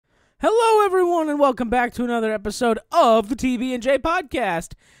Hello, everyone, and welcome back to another episode of the TB&J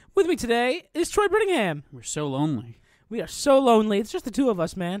podcast. With me today is Troy Brittingham. We're so lonely. We are so lonely. It's just the two of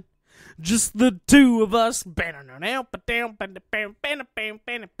us, man. Just the two of us. That's my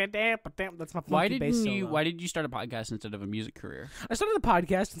funky bass solo. Why did you start a podcast instead of a music career? I started a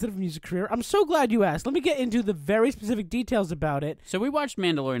podcast instead of a music career. I'm so glad you asked. Let me get into the very specific details about it. So we watched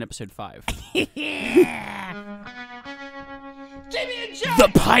Mandalorian episode 5.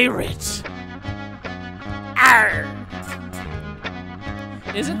 The pirate. Arr.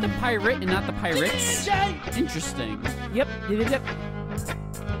 Is it the pirate and not the pirates? Interesting. Yep.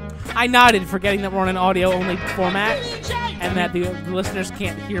 I nodded, forgetting that we're on an audio-only format, and that the listeners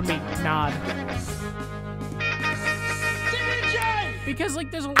can't hear me nod. Because,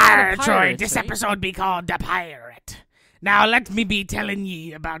 there's a lot of pirates, Troy, this right? episode be called The Pirate. Now let me be telling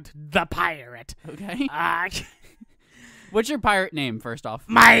ye about the pirate. Okay. What's your pirate name, first off?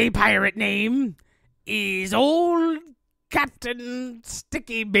 My pirate name is Old Captain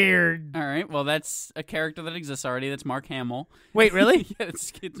Sticky Beard. All right, well, that's a character that exists already. That's Mark Hamill. Wait, really? Yeah,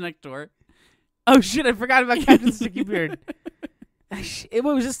 it's next door. Oh, shit, I forgot about Captain Sticky Beard. What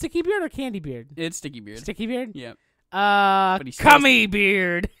was it, Sticky Beard or Candy Beard? It's Sticky Beard. Sticky Beard? Yep. Cummy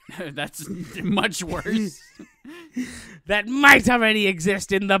Beard. That's much worse. That might already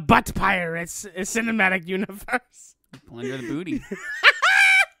exist in the Butt Pirates cinematic universe. Plunder the booty.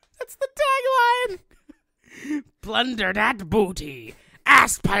 That's the tagline. Plunder that booty.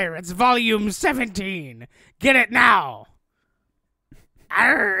 Ass Pirates Volume 17. Get it now.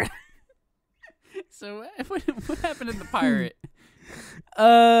 Arr. So what happened in the pirate?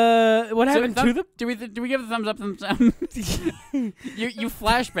 What happened to them? Do we give a thumbs up? Thumbs down? You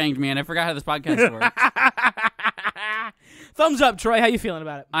flashbanged me, and I forgot how this podcast works. Thumbs up, Troy. How you feeling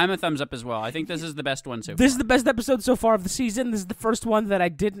about it? I'm a thumbs up as well. I think this is the best one so far. This is the best episode so far of the season. This is the first one that I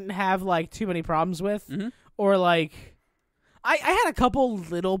didn't have too many problems with, or I had a couple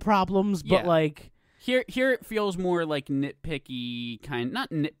little problems, but Here it feels more nitpicky not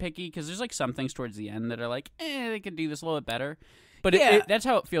nitpicky because there's some things towards the end that are they could do this a little bit better. But that's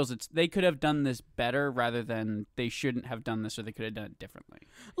how it feels. They could have done this better rather than they shouldn't have done this or they could have done it differently.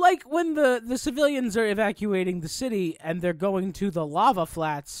 Like when the civilians are evacuating the city and they're going to the lava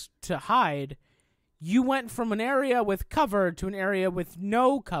flats to hide, you went from an area with cover to an area with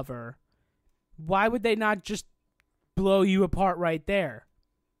no cover. Why would they not just blow you apart right there,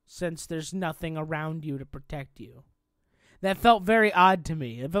 since there's nothing around you to protect you? That felt very odd to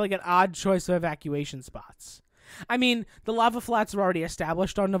me. It felt like an odd choice of evacuation spots. I mean, the lava flats are already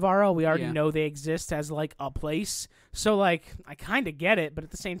established on Navarro. We already know they exist as, a place. So, I kind of get it, but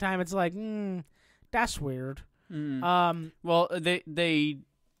at the same time, it's that's weird. Well,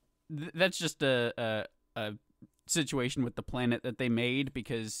 that's just a situation with the planet that they made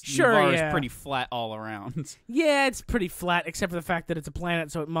because Navarro is pretty flat all around. Yeah, it's pretty flat, except for the fact that it's a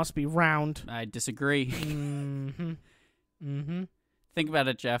planet, so it must be round. I disagree. Think about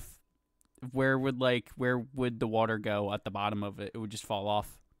it, Jeff. Where would the water go at the bottom of it? It would just fall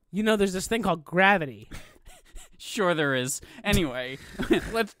off. There's this thing called gravity. Sure there is. Anyway,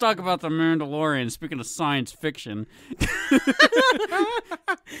 let's talk about the Mandalorian. Speaking of science fiction.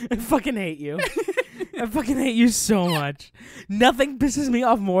 I fucking hate you. I fucking hate you so much. Nothing pisses me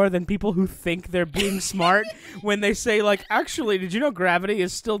off more than people who think they're being smart when they say, actually, did you know gravity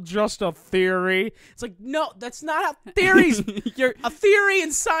is still just a theory? It's no, that's not how theories... A theory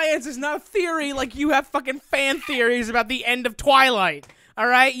in science is not a theory like you have fucking fan theories about the end of Twilight. All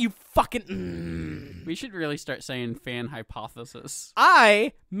right? You fucking... We should really start saying fan hypothesis.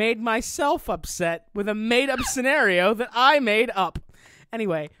 I made myself upset with a made-up scenario that I made up.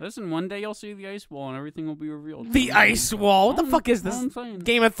 Anyway. Listen, one day you'll see the ice wall and everything will be revealed. The ice wall? What the fuck is this?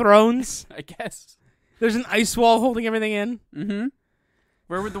 Game of Thrones? I guess. There's an ice wall holding everything in? Mm-hmm.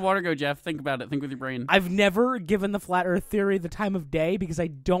 Where would the water go, Jeff? Think about it. Think with your brain. I've never given the flat earth theory the time of day because I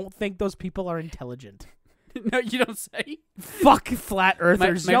don't think those people are intelligent. No, you don't say. Fuck flat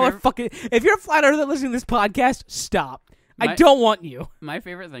earthers. Y'all are fucking... If you're a flat earther listening to this podcast, stop. I don't want you. My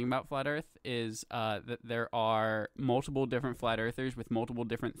favorite thing about flat earth is that there are multiple different flat earthers with multiple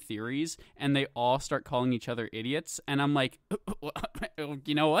different theories, and they all start calling each other idiots, and I'm like,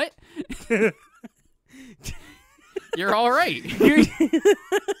 you know what? You're all right.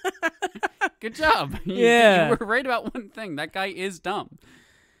 Good job. Yeah. You were right about one thing. That guy is dumb.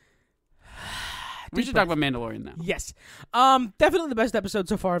 We should talk about Mandalorian now. Yes. Definitely the best episode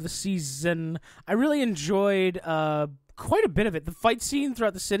so far of the season. I really enjoyed quite a bit of it. The fight scene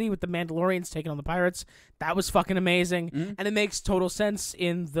throughout the city with the Mandalorians taking on the pirates, that was fucking amazing. And it makes total sense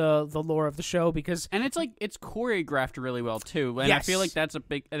in the lore of the show because... And it's choreographed really well, too. And I feel like that's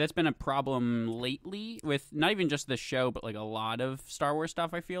been a problem lately with not even just the show, but like a lot of Star Wars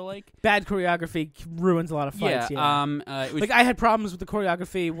stuff, I feel like. Bad choreography ruins a lot of fights, I had problems with the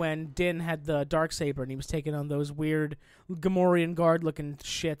choreography when Din had the Darksaber and he was taking on those weird Gamorrean guard-looking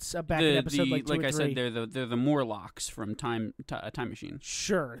shits back in episode 2 or 3. Like I said, they're the Morlocks from Time Machine.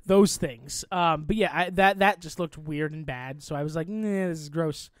 Sure, those things. But yeah, that just looked weird and bad. So I was like, nah, this is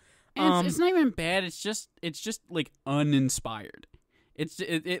gross. And it's not even bad. It's just like uninspired.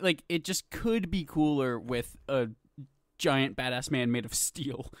 It just could be cooler with a giant badass man made of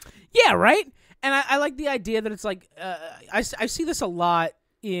steel. Yeah, right. And I like the idea that it's like I see this a lot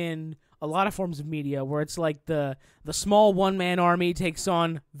in a lot of forms of media where it's like the small one-man army takes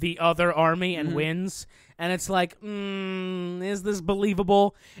on the other army and wins, and it's like, is this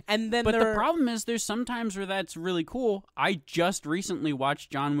believable? And then, but the problem is, there's sometimes where that's really cool. I just recently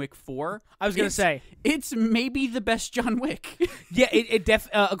watched John Wick 4. I was gonna say it's maybe the best John Wick. Yeah,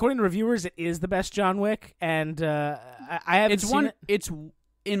 according to reviewers, it is the best John Wick, and I haven't seen it. It's,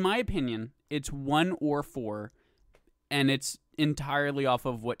 in my opinion, it's 1 or 4, and it's entirely off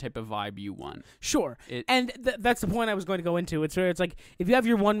of what type of vibe you want. Sure. And that's the point I was going to go into. It's like, if you have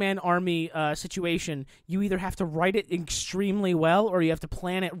your one-man army situation, you either have to write it extremely well or you have to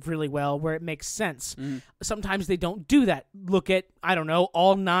plan it really well where it makes sense. Sometimes they don't do that. Look at, I don't know,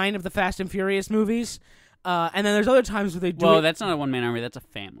 all 9 of the Fast and Furious movies. And then there's other times where they do Well, that's not a one-man army. That's a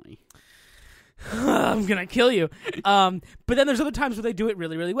family. I'm gonna kill you. But then there's other times where they do it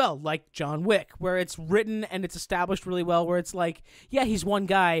really, really well, like John Wick, where it's written and it's established really well, where it's like, yeah, he's one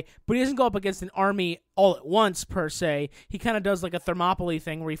guy, but he doesn't go up against an army all at once, per se. He kind of does like a Thermopylae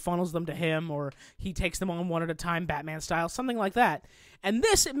thing where he funnels them to him, or he takes them on one at a time, Batman style, something like that. And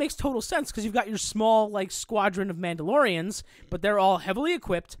this, it makes total sense, because you've got your small, like, squadron of Mandalorians, but they're all heavily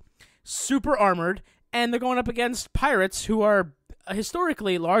equipped, super armored, and they're going up against pirates who are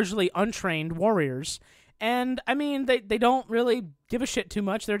historically largely untrained warriors, and I mean they don't really give a shit too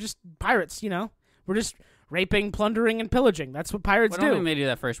much. They're just pirates, we're just raping, plundering, and pillaging. That's what pirates do. I don't think they do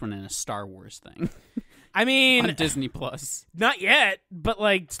that first one in a Star Wars thing. I mean, on Disney Plus, not yet, but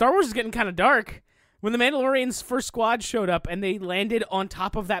like Star Wars is getting kind of dark. When the Mandalorians' first squad showed up and they landed on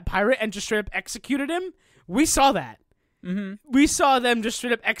top of that pirate and just straight up executed him, we saw that. We saw them just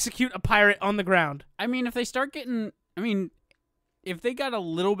straight up execute a pirate on the ground. I mean, if they start getting, if they got a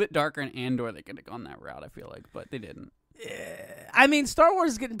little bit darker in Andor, they could have gone that route, I feel like, but they didn't. I mean, Star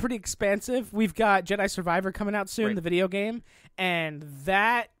Wars is getting pretty expansive. We've got Jedi Survivor coming out soon, right, the video game, and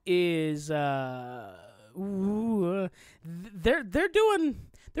that is they're doing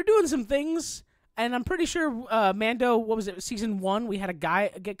some things, and I'm pretty sure Mando, what was it, season 1, we had a guy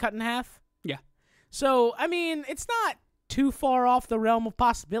get cut in half. Yeah. So, I mean, it's not too far off the realm of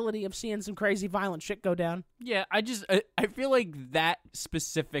possibility of seeing some crazy violent shit go down. Yeah, I feel like that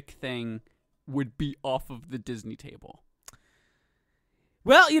specific thing would be off of the Disney table.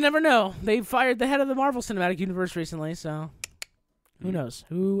 Well, you never know. They fired the head of the Marvel Cinematic Universe recently, so who knows?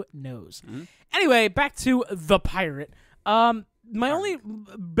 Who knows? Anyway, back to The Pirate. My only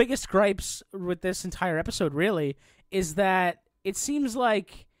biggest gripes with this entire episode, really, is that it seems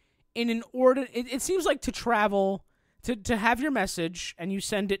like it seems like to travel... To have your message, and you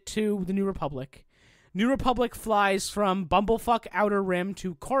send it to the New Republic. New Republic flies from Bumblefuck Outer Rim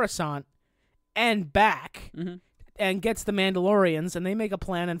to Coruscant and back, and gets the Mandalorians, and they make a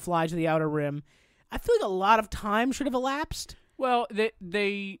plan and fly to the Outer Rim. I feel like a lot of time should have elapsed. Well,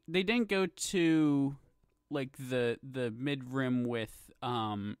 they didn't go to like the mid rim with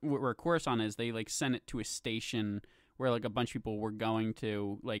where Coruscant is. They like sent it to a station where like a bunch of people were going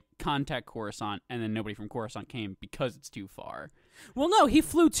to like contact Coruscant, and then nobody from Coruscant came because it's too far. Well, no, he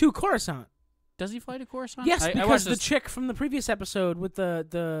flew to Coruscant. Does he fly to Coruscant? Yes, because the chick from the previous episode with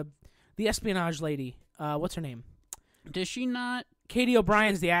the espionage lady, what's her name? Does she not? Katie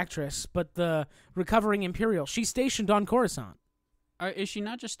O'Brien's the actress, but the recovering Imperial. She's stationed on Coruscant. Is she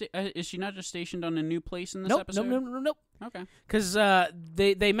not just stationed on a new place in this Nope. episode? Nope. Okay. Because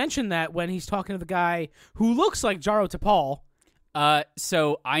they mentioned that when he's talking to the guy who looks like Jaro Tapal.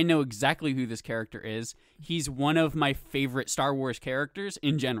 So I know exactly who this character is. He's one of my favorite Star Wars characters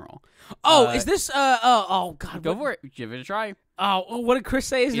in general. Oh, is this? Oh God. Go for it. Give it a try. Oh, what did Chris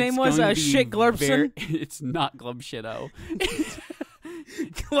say his name was? Shit Glurpson? It's not Glubshitto.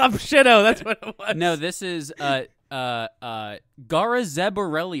 Glubshitto, that's what it was. No, this is Gara Zeb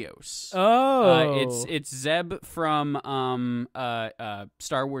Aurelios. Oh. It's Zeb from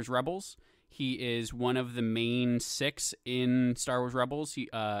Star Wars Rebels. He is one of the main 6 in Star Wars Rebels. He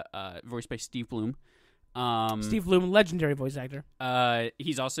voiced by Steve Blum. Steve Blum, legendary voice actor.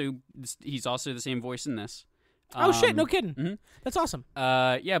 He's also the same voice in this. Oh shit! No kidding. Mm-hmm. That's awesome.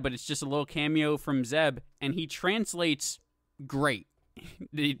 Yeah, but it's just a little cameo from Zeb, and he translates great.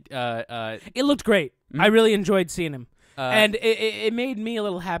 It looked great. Mm-hmm. I really enjoyed seeing him. And it made me a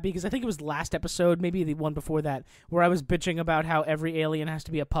little happy because I think it was last episode, maybe the one before that, where I was bitching about how every alien has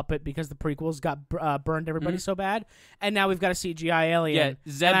to be a puppet because the prequels got burned everybody so bad, and now we've got a CGI alien.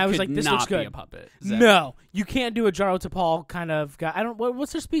 Yeah, Zeb and I was could like, this not looks good. be a puppet. Zeb. No, you can't do a Jaro Tapal kind of guy. I don't.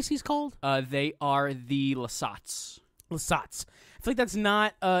 What's their species called? They are the Lasats. Lasats. I feel like that's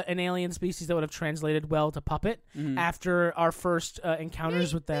not an alien species that would have translated well to puppet after our first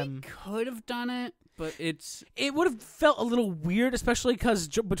encounters with them. They could have done it. But it would have felt a little weird, especially because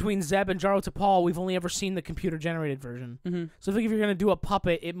between Zeb and Jaro Tapal, we've only ever seen the computer-generated version. Mm-hmm. So I think if you're going to do a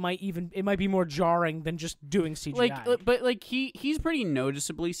puppet, it might be more jarring than just doing CGI. But he's pretty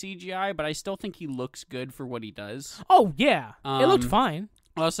noticeably CGI, but I still think he looks good for what he does. Oh yeah, it looked fine.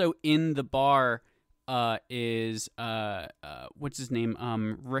 Also, in the bar is what's his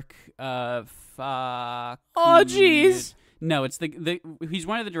name? Rick. Oh jeez. No, it's he's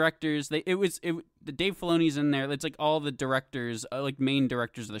one of the directors. The Dave Filoni's in there. It's like all the directors, like main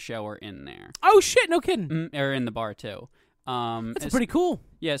directors of the show, are in there. Oh shit! No kidding. Are in the bar too. That's pretty cool.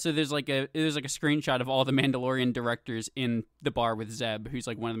 Yeah. So there's like a screenshot of all the Mandalorian directors in the bar with Zeb, who's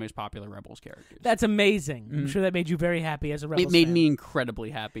like one of the most popular Rebels characters. That's amazing. I'm sure that made you very happy as a Rebels fan. It made fan. me incredibly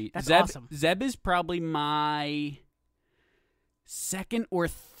happy. That's awesome. Zeb is probably my second or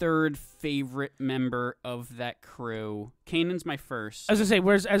third favorite member of that crew. Kanan's my first. I was gonna say,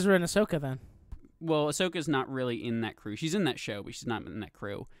 where's Ezra and Ahsoka then? Well, Ahsoka's not really in that crew. She's in that show, but she's not in that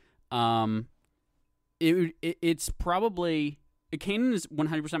crew. It's probably Kanan is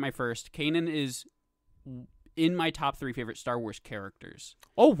 100% my first. Kanan is in my top 3 favorite Star Wars characters.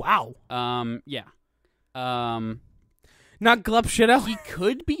 Oh wow. Yeah. Not Glup Shido. He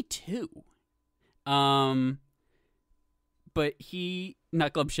could be 2. But he,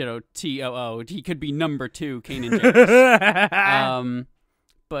 not Glub Shido, TOO, he could be number 2, Kanan Jarrus.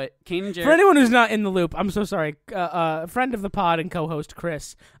 But Kanan Jarrus. For anyone who's not in the loop, I'm so sorry. A friend of the pod and co-host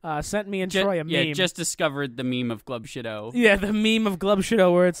Chris sent me and Troy a meme. Yeah, just discovered the meme of Glub Shido. Yeah, the meme of Glub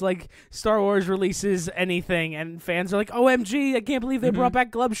Shido where it's like Star Wars releases anything and fans are like, OMG, I can't believe they brought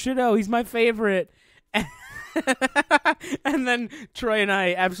back Glub Shido. He's my favorite. And then Troy and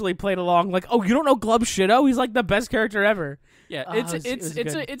I absolutely played along like, oh, you don't know Glub Shido? He's like the best character ever. Yeah,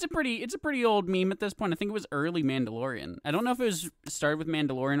 it's a pretty old meme at this point. I think it was early Mandalorian. I don't know if it was started with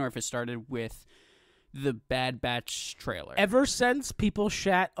Mandalorian or if it started with the Bad Batch trailer. Ever since people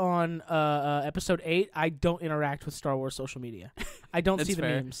shat on episode 8, I don't interact with Star Wars social media. I don't see the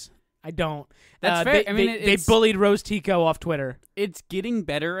memes. I don't. That's fair. They bullied Rose Tico off Twitter. It's getting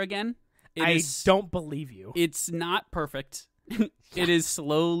better again. I don't believe you. It's not perfect. It is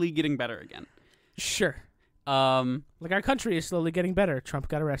slowly getting better again. Sure. Like our country is slowly getting better. Trump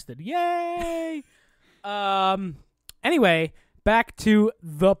got arrested. Yay! Anyway, back to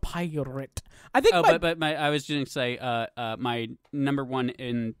the pirate. I think. I was just gonna say, my number 1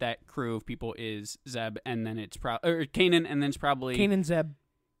 in that crew of people is Zeb, and then it's Kanan, and then it's probably Kanan Zeb.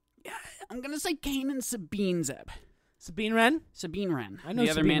 Yeah, I'm gonna say Kanan Sabine Zeb. Sabine Wren? Sabine Wren. I know the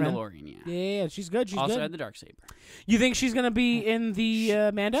other Sabine Mandalorian, Wren. Yeah, she's good. She's also good. had the Darksaber. You think she's going to be in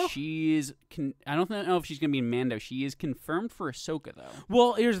the Mando? She is. I don't know if she's going to be in Mando. She is confirmed for Ahsoka, though.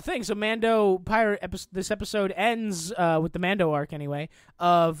 Well, here's the thing. So Mando Pirate this episode ends with the Mando arc, anyway,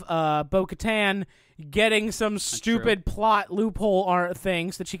 of Bo-Katan getting some stupid plot loophole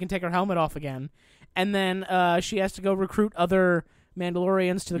thing so that she can take her helmet off again. And then she has to go recruit other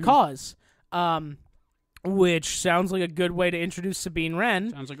Mandalorians to the cause. Which sounds like a good way to introduce Sabine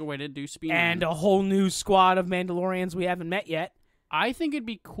Wren. Sounds like a way to do Sabine and Wren. A whole new squad of Mandalorians we haven't met yet. I think it'd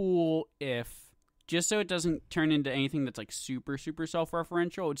be cool if, just so it doesn't turn into anything that's like super, super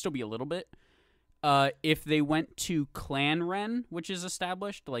self-referential, it'd still be a little bit, if they went to Clan Wren, which is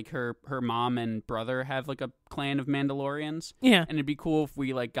established, like her mom and brother have like a clan of Mandalorians. Yeah. And it'd be cool if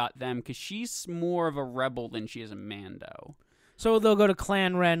we like got them, because she's more of a rebel than she is a Mando. So they'll go to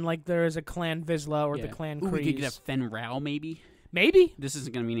Clan Wren like there is a Clan Vizsla or the Clan Kryze. We could get a Fen Rao, maybe? Maybe. This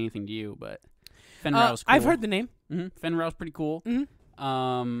isn't going to mean anything to you, but Fen Rao's cool. I've heard the name. Mm-hmm. Fen Rao's pretty cool.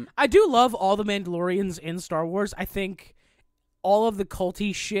 Mm-hmm. I do love all the Mandalorians in Star Wars. I think all of the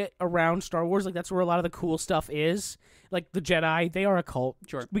culty shit around Star Wars, like that's where a lot of the cool stuff is. Like the Jedi, they are a cult.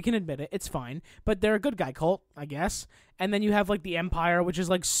 Sure. We can admit it. It's fine. But they're a good guy cult, I guess. And then you have like the Empire, which is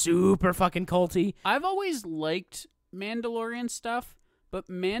like super fucking culty. I've always liked Mandalorian stuff, But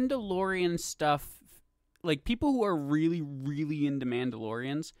Mandalorian stuff, like, people who are really, really into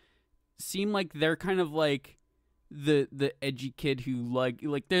Mandalorians seem like they're kind of like the edgy kid who like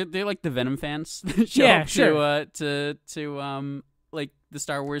they're like the Venom fans. Yeah, sure. To like the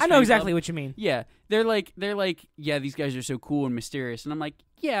Star Wars. I know exactly what you mean. Yeah, they're like, yeah, these guys are so cool and mysterious, and I'm like,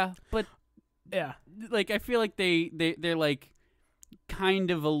 yeah, but yeah, like I feel like they're like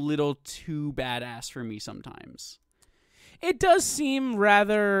kind of a little too badass for me sometimes. It does seem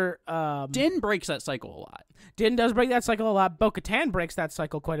rather... Din breaks that cycle a lot. Din does break that cycle a lot. Bo-Katan breaks that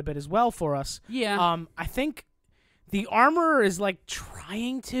cycle quite a bit as well for us. Yeah. I think the armor is like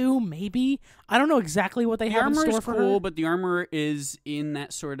trying to, maybe. I don't know exactly what they have in store for her. The armor is cool, but the armor is in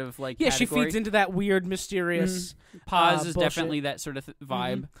that sort of like yeah, category. She feeds into that weird, mysterious... Paz is bullshit. definitely that sort of vibe.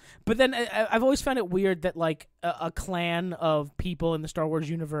 Mm-hmm. But then I've always found it weird that like a clan of people in the Star Wars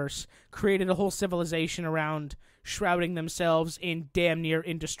universe created a whole civilization around shrouding themselves in damn near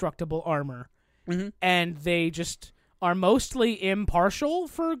indestructible armor. Mm-hmm. And they just are mostly impartial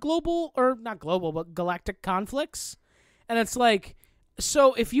for global, or not global, but galactic conflicts. And it's like,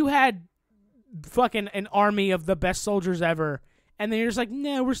 so if you had fucking an army of the best soldiers ever, and then you're just like,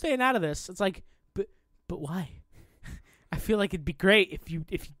 no, we're staying out of this. It's like, but why? I feel like it'd be great if you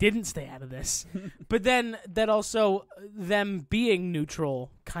didn't stay out of this. But then that also, them being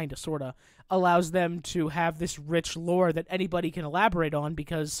neutral, kind of, sort of, allows them to have this rich lore that anybody can elaborate on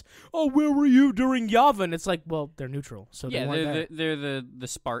because, oh, where were you during Yavin? It's like, well, they're neutral, so yeah, they're the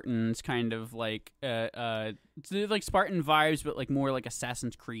Spartans, kind of like they're like Spartan vibes, but like more like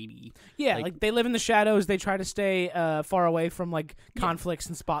Assassin's Creed-y. Yeah, like they live in the shadows. They try to stay far away from like conflicts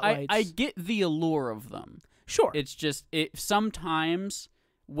and spotlights. I get the allure of them. Sure, it's just sometimes.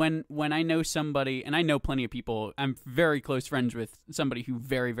 When I know somebody, and I know plenty of people, I'm very close friends with somebody who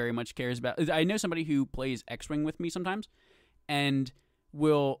very, very much cares about... I know somebody who plays X-Wing with me sometimes, and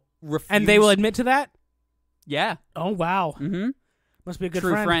will refuse... And they will admit to that? Yeah. Oh, wow. Mm-hmm. Must be a good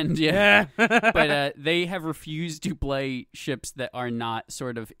True friend, yeah. Yeah. But they have refused to play ships that are not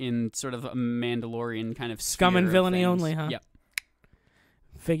sort of in sort of a Mandalorian kind of scum and villainy things. only, huh? Yep.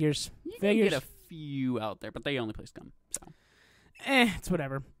 Figures. You can get a few out there, but they only play scum, so... it's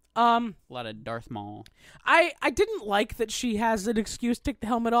whatever. A lot of Darth Maul. I didn't like that she has an excuse to take the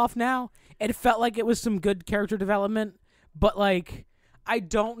helmet off now. It felt like it was some good character development, but like I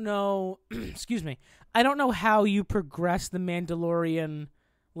don't know excuse me. I don't know how you progress the Mandalorian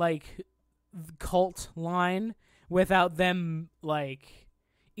like cult line without them like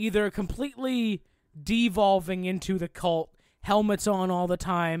either completely devolving into the cult, helmets on all the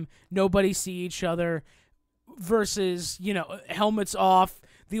time, nobody see each other, versus, you know, helmets off,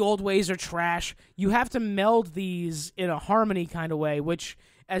 the old ways are trash. You have to meld these in a harmony kind of way, which,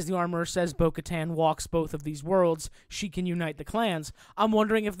 as the armorer says, Bo-Katan walks both of these worlds. She can unite the clans. I'm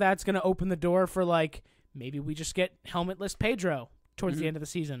wondering if that's going to open the door for, like, maybe we just get helmetless Pedro towards the end of the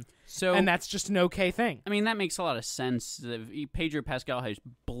season. So, and that's just an okay thing. I mean, that makes a lot of sense. Pedro Pascal has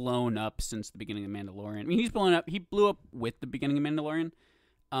blown up since the beginning of Mandalorian. I mean, he's blown up. He blew up with the beginning of Mandalorian.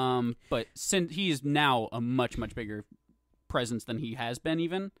 But since he is now a much, much bigger presence than he has been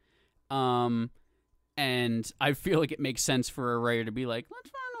even. And I feel like it makes sense for a writer to be like, let's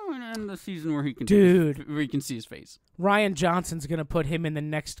find out in the season where he can where he can see his face. Rian Johnson's going to put him in the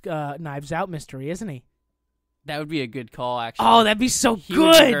next Knives Out mystery, isn't he? That would be a good call, actually. Oh, that'd be so good. He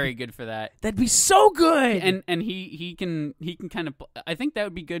would be very good for that. That'd be so good. And he can kind of... I think that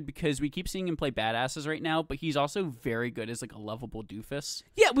would be good because we keep seeing him play badasses right now, but he's also very good as like a lovable doofus.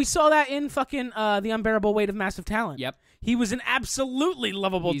 Yeah, we saw that in fucking The Unbearable Weight of Massive Talent. Yep. He was an absolutely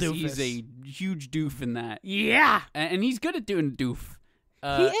lovable doofus. He's a huge doof in that. Yeah. And he's good at doing doof.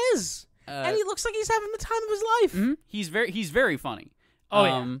 He is. And he looks like he's having the time of his life. Mm-hmm. He's very funny. Oh,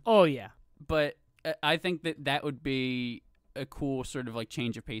 yeah. Oh, yeah. But... I think that would be a cool sort of like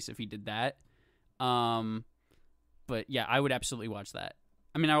change of pace if he did that. But yeah, I would absolutely watch that.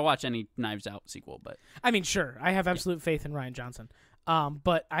 I mean, I'll watch any Knives Out sequel, but I mean, sure, I have absolute faith in Rian Johnson.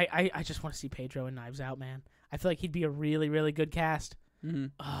 But I just want to see Pedro in Knives Out, man. I feel like he'd be a really, really good cast. Mm-hmm.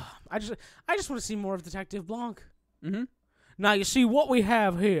 I just want to see more of Detective Blanc. Mm-hmm. Now you see what we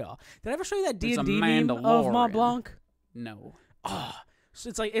have here. Did I ever show you that D&D meme of Mont Blanc? No. Oh. So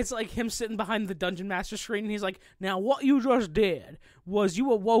it's like him sitting behind the Dungeon Master screen, and he's like, now what you just did was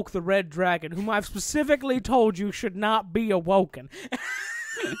you awoke the Red Dragon, whom I've specifically told you should not be awoken.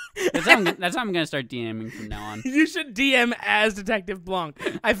 That's how I'm going to start DMing from now on. You should DM as Detective Blanc.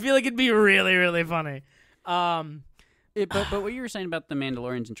 I feel like it'd be really, really funny. But what you were saying about the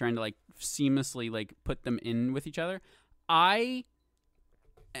Mandalorians and trying to like seamlessly like put them in with each other, I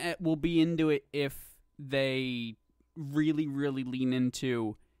will be into it if they really, really lean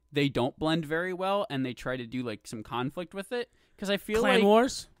into they don't blend very well, and they try to do like some conflict with it. Because I feel Clan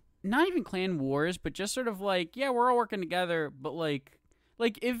Wars? Not even clan wars, but just sort of like, yeah, we're all working together, but like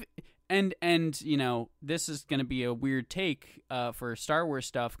if and you know, this is gonna be a weird take for Star Wars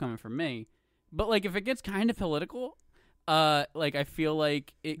stuff coming from me, but like if it gets kind of political, like I feel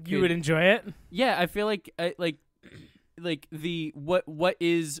like you would enjoy it. Yeah, I feel like the what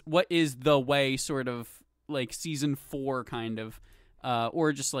is the way sort of like season 4 kind of,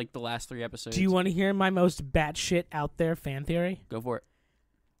 or just like the last 3 episodes. Do you want to hear my most batshit out there fan theory? Go for it.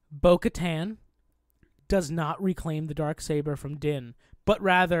 Bo-Katan does not reclaim the Darksaber from Din, but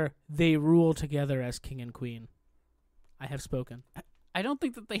rather they rule together as king and queen. I have spoken. I don't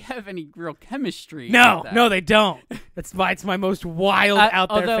think that they have any real chemistry. No, they don't. That's why it's my most wild out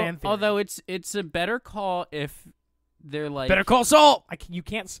there fan theory. Although it's a better call if they're like... Better Call Saul! You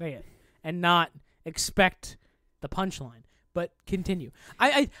can't say it and not expect the punchline. But continue.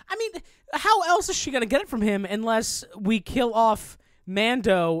 I mean, how else is she going to get it from him unless we kill off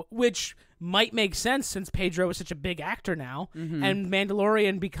Mando, which might make sense since Pedro is such a big actor now, and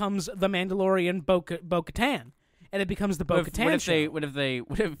Mandalorian becomes the Mandalorian Bo-Katan, and it becomes the Bo-Katan show. What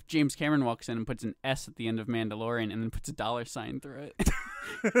if James Cameron walks in and puts an S at the end of Mandalorian and then puts a $sign through it?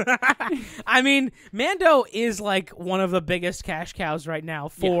 I mean, Mando is like one of the biggest cash cows right now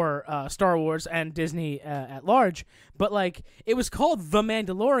for Star Wars and Disney at large. But like, it was called The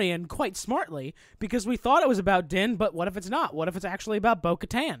Mandalorian quite smartly because we thought it was about Din, but what if it's not? What if it's actually about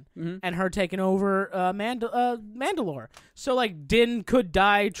Bo-Katan and her taking over Mandalore? So like, Din could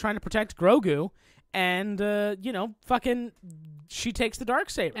die trying to protect Grogu, and fucking she takes the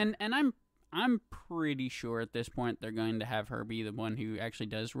Darksaber. And I'm pretty sure at this point they're going to have her be the one who actually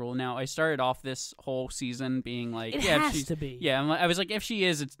does rule. Now, I started off this whole season being like, it has to be. Yeah, I was like, if she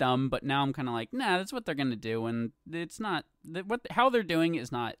is, it's dumb. But now I'm kind of like, nah, that's what they're going to do, and it's not how they're doing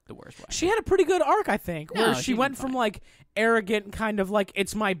is not the worst way. She had a pretty good arc, I think, where she went from like arrogant, kind of like,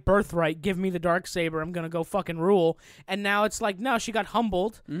 it's my birthright, give me the Darksaber, I'm gonna go fucking rule, and now it's like, no, she got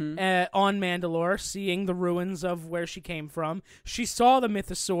humbled on Mandalore, seeing the ruins of where she came from. She saw the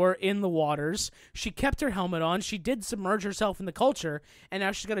mythosaur in the waters. She kept her helmet on. She did submerge herself in the culture, and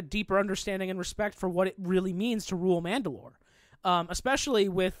now she's got a deeper understanding and respect for what it really means to rule Mandalore. Especially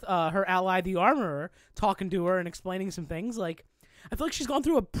with her ally, the Armorer, talking to her and explaining some things. Like, I feel like she's gone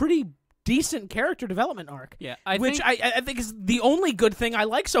through a pretty decent character development arc. Yeah, I think is the only good thing I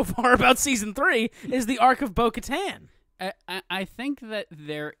like so far about Season 3 is the arc of Bo-Katan. I think that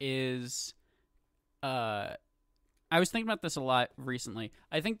there is... I was thinking about this a lot recently.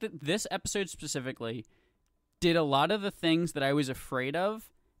 I think that this episode specifically did a lot of the things that I was afraid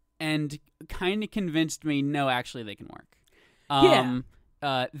of and kind of convinced me, no, actually they can work.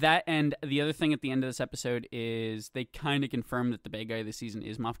 That, and the other thing at the end of this episode is they kind of confirmed that the bad guy of the season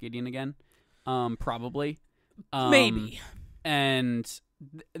is Moff Gideon again. Probably. Maybe. And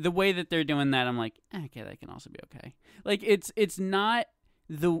the way that they're doing that, I'm like, okay, that can also be okay. Like, it's not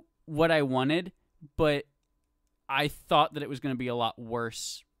what I wanted, but I thought that it was going to be a lot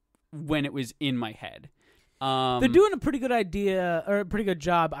worse when it was in my head. They're doing a pretty good idea, or a pretty good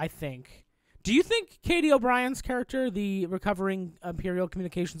job, I think. Do you think Katie O'Brien's character, the recovering Imperial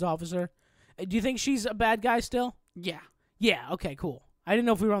Communications Officer, do you think she's a bad guy still? Yeah. Yeah, okay, cool. I didn't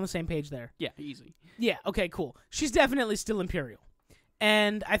know if we were on the same page there. Yeah, easy. Yeah, okay, cool. She's definitely still Imperial.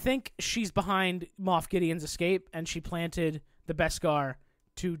 And I think she's behind Moff Gideon's escape, and she planted the Beskar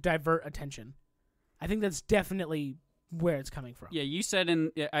to divert attention. I think that's definitely where it's coming from. Yeah, you said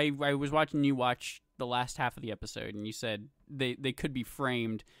I was watching you watch the last half of the episode, and you said they could be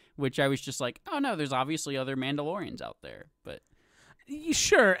framed, which I was just like, oh no, there's obviously other Mandalorians out there. But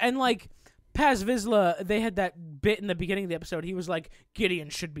sure, and like Paz Vizsla, they had that bit in the beginning of the episode. He was like, Gideon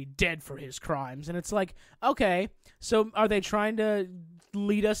should be dead for his crimes, and it's like, okay, so are they trying to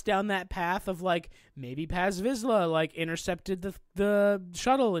lead us down that path of like maybe Paz Vizsla like intercepted the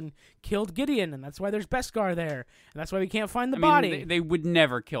shuttle and killed Gideon, and that's why there's Beskar there, and that's why we can't find the body. They would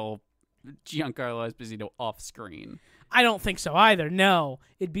never kill Giancarlo Esposito off screen. I don't think so either. No,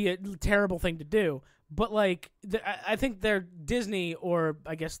 it'd be a terrible thing to do. But like, I think they're Disney, or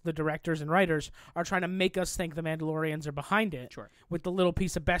I guess the directors and writers are trying to make us think the Mandalorians are behind it. Sure. With the little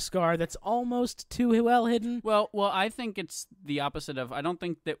piece of Beskar that's almost too well hidden. Well, I think it's the opposite of. I don't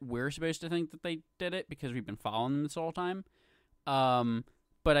think that we're supposed to think that they did it because we've been following them this whole time.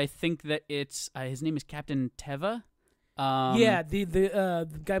 But I think that it's his name is Captain Teva. Yeah, the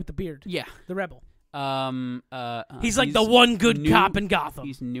guy with the beard. Yeah, the rebel. He's like the one good cop in Gotham.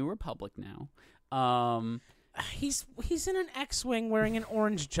 He's New Republic now. He's in an X-wing wearing an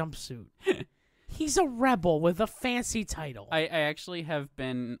orange jumpsuit. He's a rebel with a fancy title. I actually have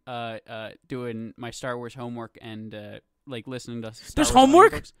been doing my Star Wars homework and like listening to Star There's Wars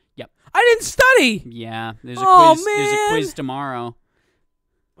homework? audiobooks. Yep. I didn't study! Yeah, there's a Oh, quiz. There's a man. quiz tomorrow.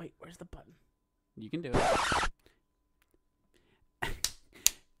 Wait, where's the button? You can do it.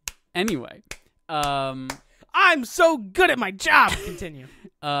 Anyway, I'm so good at my job! Continue.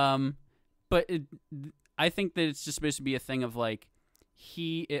 but I think that it's just supposed to be a thing of like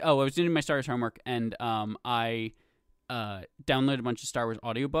I was doing my Star Wars homework and I downloaded a bunch of Star Wars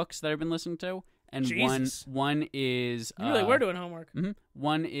audiobooks that I've been listening to, and Jesus. one is You really were doing homework. Mm-hmm.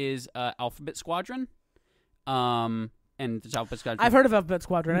 One is Alphabet Squadron, and it's Alphabet Squadron. I've heard of Alphabet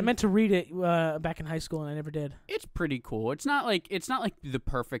Squadron. Mm-hmm. I meant to read it back in high school, and I never did. It's pretty cool. It's not like the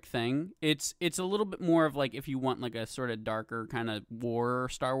perfect thing. It's a little bit more of like if you want like a sort of darker kind of war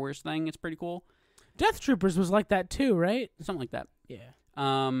Star Wars thing. It's pretty cool. Death Troopers was like that too, right? Something like that. Yeah.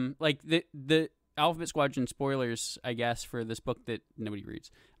 Like the Alphabet Squadron spoilers, I guess, for this book that nobody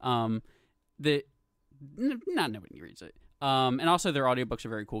reads. Not nobody reads it. And also their audiobooks are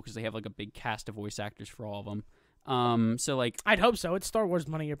very cool because they have like a big cast of voice actors for all of them. So like I'd hope so. It's Star Wars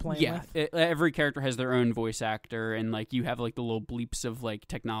money you're playing with. Every character has their own voice actor, and like you have like the little bleeps of like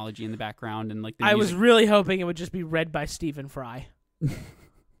technology in the background, and like the I music. was really hoping it would just be read by Stephen Fry.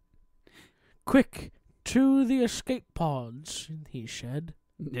 Quick, to the escape pods, he said.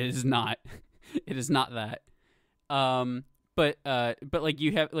 It is not. It is not that. But like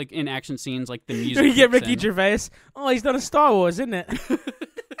you have like in action scenes, like the music. You get kicks Ricky in. Gervais. Oh, he's done a Star Wars, isn't it?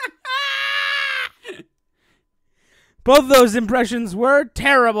 Both of those impressions were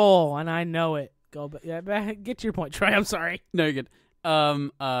terrible, and I know it. Get to your point, Troy. I'm sorry. No, you're good.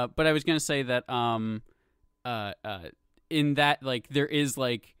 But I was gonna say that in that like there is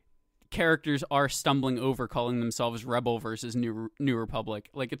like characters are stumbling over calling themselves Rebel versus New Republic.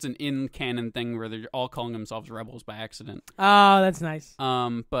 Like it's an in canon thing where they're all calling themselves rebels by accident. Oh, that's nice.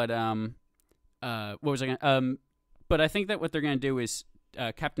 What was I gonna? But I think that what they're gonna do is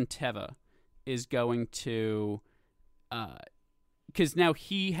Captain Teva is going to, because now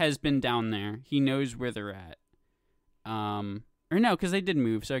he has been down there. He knows where they're at. Or no, because they did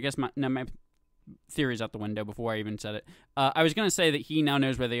move. So I guess my theory's out the window before I even said it. I was gonna say that he now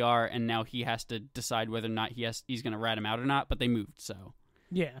knows where they are, and now he has to decide whether or not he's gonna rat him out or not. But they moved, so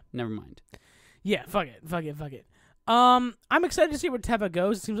yeah, never mind. Yeah, fuck it. I'm excited to see where Teva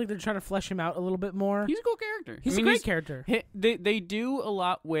goes. It seems like they're trying to flesh him out a little bit more. He's a cool character. He's a great character. They do a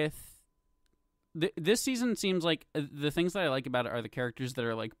lot with. This season seems like the things that I like about it are the characters that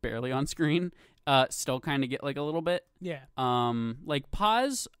are like barely on screen. Still kind of get like a little bit. Yeah. Like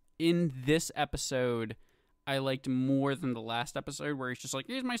Paz in this episode, I liked more than the last episode where he's just like,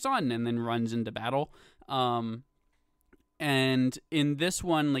 "Here's my son," and then runs into battle. And in this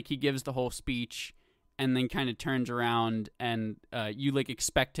one, like he gives the whole speech, and then kind of turns around, and you like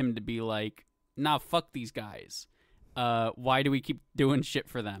expect him to be like, "Nah, fuck these guys. Why do we keep doing shit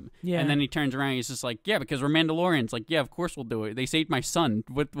for them?" Yeah. And then he turns around and he's just like, "Yeah, because we're Mandalorians." Like, "Yeah, of course we'll do it. They saved my son.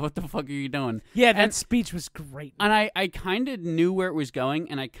 What the fuck are you doing?" Yeah, that speech was great. And I kind of knew where it was going,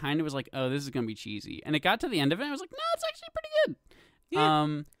 and I kind of was like, "Oh, this is going to be cheesy." And it got to the end of it, and I was like, "No, it's actually pretty good."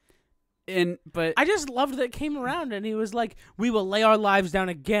 Yeah. But I just loved that it came around, and he was like, "We will lay our lives down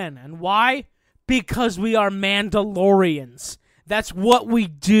again." And why? Because we are Mandalorians. That's what we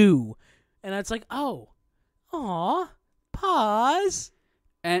do. And it's like, oh. Aw, pause.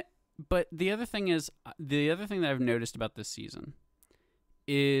 But the other thing that I've noticed about this season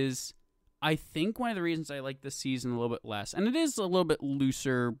is I think one of the reasons I like this season a little bit less, and it is a little bit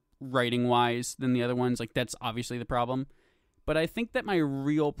looser writing-wise than the other ones, like that's obviously the problem, but I think that my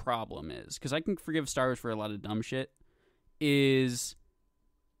real problem is, because I can forgive Star Wars for a lot of dumb shit, is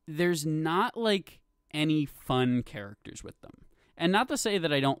there's not like any fun characters with them. And not to say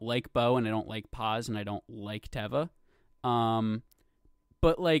that I don't like Bo and I don't like Paz and I don't like Teva.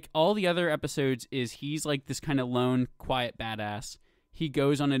 But like all the other episodes is he's like this kind of lone, quiet badass. He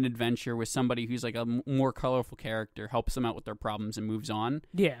goes on an adventure with somebody who's like a more colorful character, helps them out with their problems and moves on.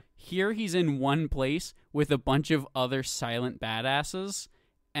 Yeah. Here he's in one place with a bunch of other silent badasses.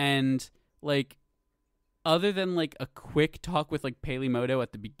 And like other than like a quick talk with like Peli Motto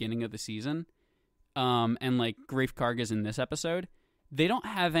at the beginning of the season, and like Greef Karga's in this episode, they don't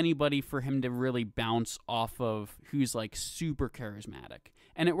have anybody for him to really bounce off of who's like super charismatic.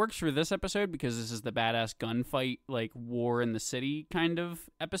 And it works for this episode because this is the badass gunfight, like war in the city kind of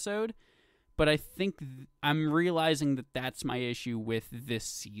episode. But I think I'm realizing that that's my issue with this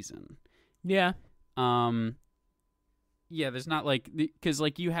season. Yeah. Yeah, there's not like, because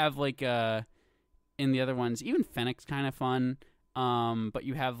like you have like in the other ones, even Fennec's kind of fun. But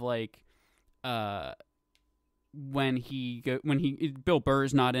you have like Bill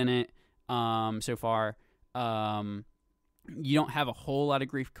Burr's not in it so far. You don't have a whole lot of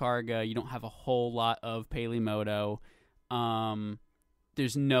Grief Karga. You don't have a whole lot of Peli Motto.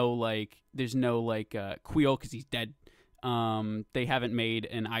 There's no Queel because he's dead. They haven't made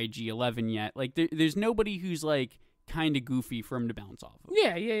an IG-11 yet. Like there's nobody who's like kind of goofy for him to bounce off of.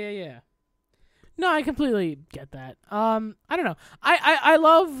 Yeah. No, I completely get that. I don't know. I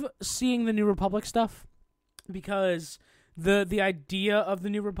love seeing the New Republic stuff because the idea of the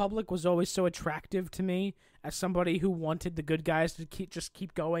New Republic was always so attractive to me as somebody who wanted the good guys to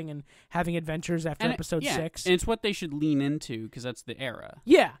keep going and having adventures after episode 6. And it's what they should lean into because that's the era.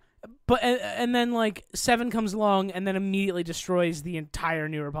 Yeah. But and then like 7 comes along and then immediately destroys the entire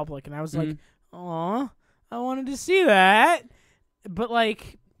New Republic, and I was like, "Aw, I wanted to see that." But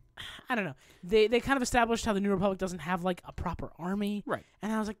like, I don't know. They kind of established how the New Republic doesn't have like a proper army, right?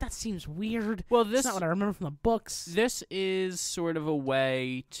 And I was like, that seems weird. Well, it's not what I remember from the books. This is sort of a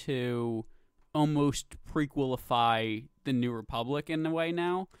way to almost prequelify the New Republic in a way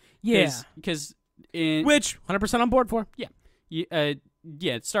now. Yeah, because which 100% on board for. Yeah,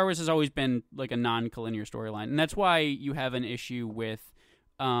 Star Wars has always been like a non-collinear storyline, and that's why you have an issue with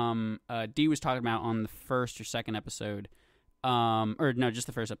Dee was talking about on the first or second episode, or no, just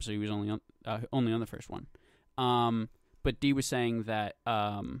the first episode. He was only on the first one. But Dee was saying that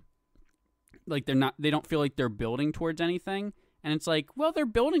like they don't feel like they're building towards anything, and it's like, well, they're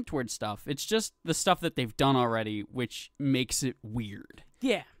building towards stuff. It's just the stuff that they've done already, which makes it weird.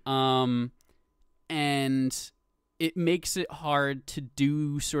 Yeah. And it makes it hard to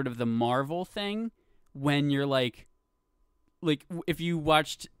do sort of the Marvel thing when you're like if you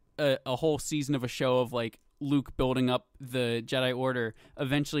watched a whole season of a show of like Luke building up the Jedi Order,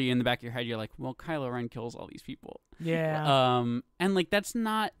 eventually in the back of your head you're like, well, Kylo Ren kills all these people. Yeah. And like that's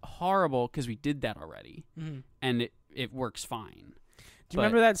not horrible because we did that already, and it works fine. Do you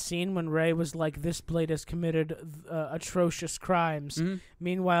remember that scene when Rey was like, this blade has committed atrocious crimes? Mm-hmm.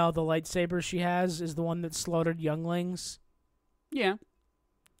 Meanwhile, the lightsaber she has is the one that slaughtered younglings? Yeah.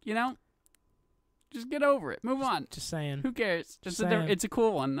 You know? Just get over it. Move on. Just saying. Who cares? It's a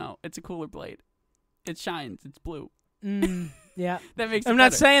cool one, though. It's a cooler blade. It shines. It's blue. Yeah. That makes I'm it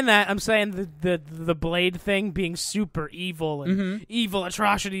not better. saying that. I'm saying the blade thing being super evil and evil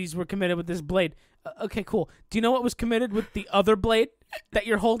atrocities were committed with this blade. Okay, cool. Do you know what was committed with the other blade that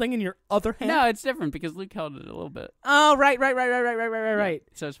you're holding in your other hand? No, it's different because Luke held it a little bit. Oh, right. Yeah,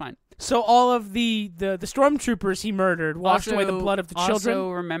 so it's fine. So all of the stormtroopers he murdered washed away the blood of the children. Also,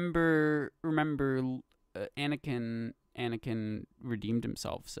 remember, Anakin redeemed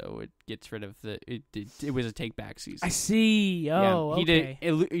himself, so it gets rid of it was a take back season. I see. Oh, he okay.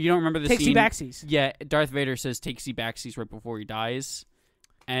 did. You don't remember the Takesy scene? backsies. Yeah, Darth Vader says takesy backsies right before he dies,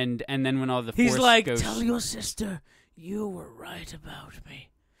 and then when all the He's Force like, goes, tell your sister you were right about me.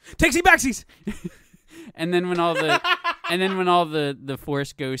 Takesy backsies. And then when all the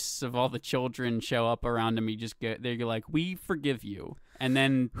Force ghosts of all the children show up around him, they're like, we forgive you. And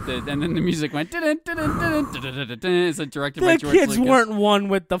then the music went. It's directed by George Lucas. The kids weren't one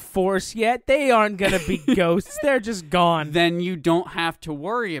with the Force yet. They aren't gonna be ghosts. They're just gone. Then you don't have to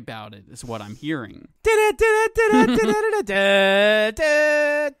worry about it. Is what I'm hearing. Directed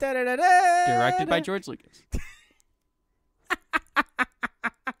by George Lucas.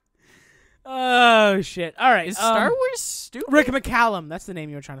 Oh shit! All right, is Star Wars stupid? Rick McCallum. That's the name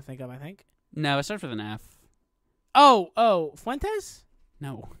you were trying to think of, I think. No, it starts with an F. Oh, Fuentes?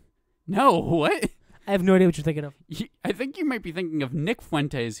 No, what? I have no idea what you're thinking of. I think you might be thinking of Nick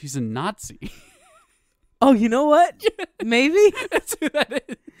Fuentes, who's a Nazi. Oh, you know what? Yeah. Maybe? That's who that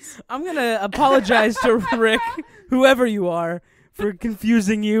is. I'm going to apologize to Rick, whoever you are, for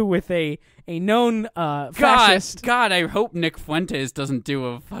confusing you with a known fascist. God, I hope Nick Fuentes doesn't do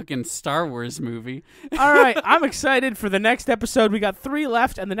a fucking Star Wars movie. All right, I'm excited for the next episode. We got 3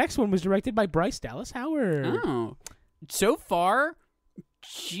 left, and the next one was directed by Bryce Dallas Howard. Oh. So far,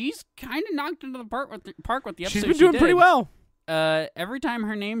 she's kind of knocked into the park with the episode. She's been doing pretty well. Every time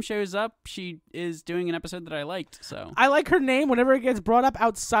her name shows up, she is doing an episode that I liked. So I like her name whenever it gets brought up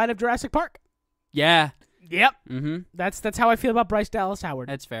outside of Jurassic Park. Yeah. Yep. Mm-hmm. That's how I feel about Bryce Dallas Howard.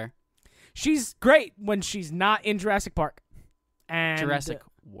 That's fair. She's great when she's not in Jurassic Park. And Jurassic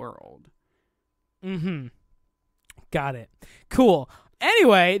World. Mm-hmm. Got it. Cool.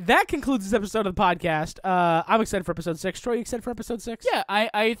 Anyway, that concludes this episode of the podcast. I'm excited for episode 6. Troy, you excited for episode 6? Yeah,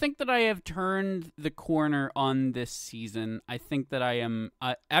 I think that I have turned the corner on this season. I think that I am,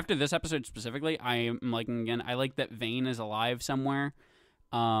 after this episode specifically, I am liking again. I like that Vane is alive somewhere.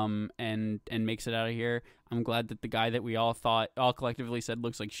 and makes it out of here. I'm glad that the guy that we all collectively said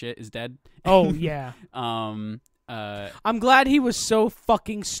looks like shit is dead. Oh yeah. I'm glad he was so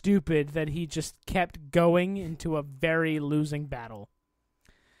fucking stupid that he just kept going into a very losing battle.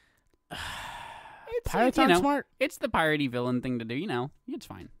 Pirates aren't smart. It's the piratey villain thing to do, It's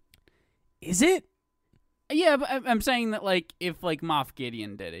fine. Is it? Yeah, but I'm saying that, like, if, like, Moff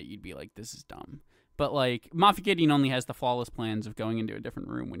Gideon did it, you'd be like, this is dumb. But, like, Moff Gideon only has the flawless plans of going into a different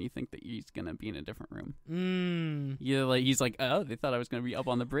room when you think that he's going to be in a different room. Yeah, like, he's like, oh, they thought I was going to be up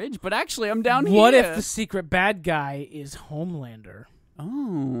on the bridge, but actually I'm down here. What if the secret bad guy is Homelander?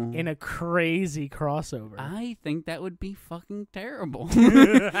 Oh. In a crazy crossover. I think that would be fucking terrible.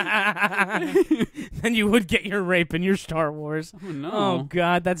 Then you would get your rape in your Star Wars. Oh, no. Oh,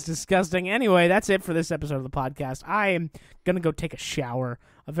 God, that's disgusting. Anyway, that's it for this episode of the podcast. I am going to go take a shower,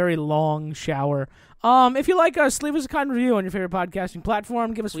 a very long shower. If you like us, leave us a kind review on your favorite podcasting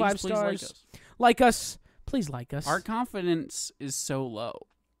platform. Give us 5 stars. Like us. Please like us. Our confidence is so low.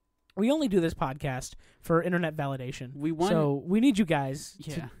 We only do this podcast for internet validation. So we need you guys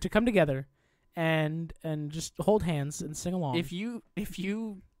to come together and just hold hands and sing along. If you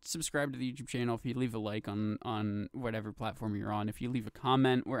subscribe to the YouTube channel, if you leave a like on whatever platform you're on, if you leave a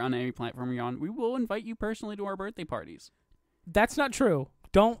comment or on any platform you're on, we will invite you personally to our birthday parties. That's not true.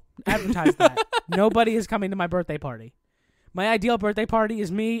 Don't advertise that. Nobody is coming to my birthday party. My ideal birthday party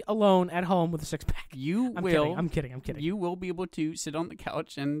is me alone at home with a 6-pack. I'm kidding. You will be able to sit on the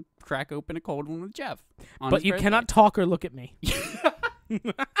couch and crack open a cold one with Jeff. But you cannot talk or look at me.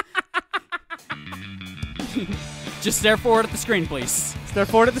 Just stare forward at the screen, please. Stare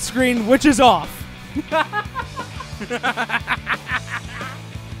forward at the screen, which is off.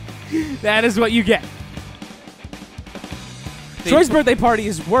 That is what you get. Troy's birthday party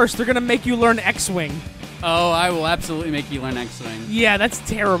is worse. They're going to make you learn X-Wing. Oh, I will absolutely make you learn X-Wing. Yeah, that's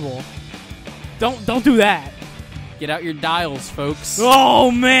terrible. Don't do that. Get out your dials, folks. Oh,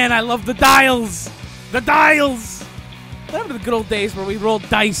 man, I love the dials. The dials. What happened to the good old days where we rolled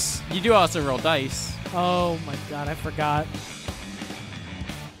dice? You do also roll dice. Oh, my God, I forgot.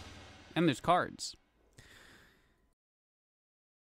 And there's cards.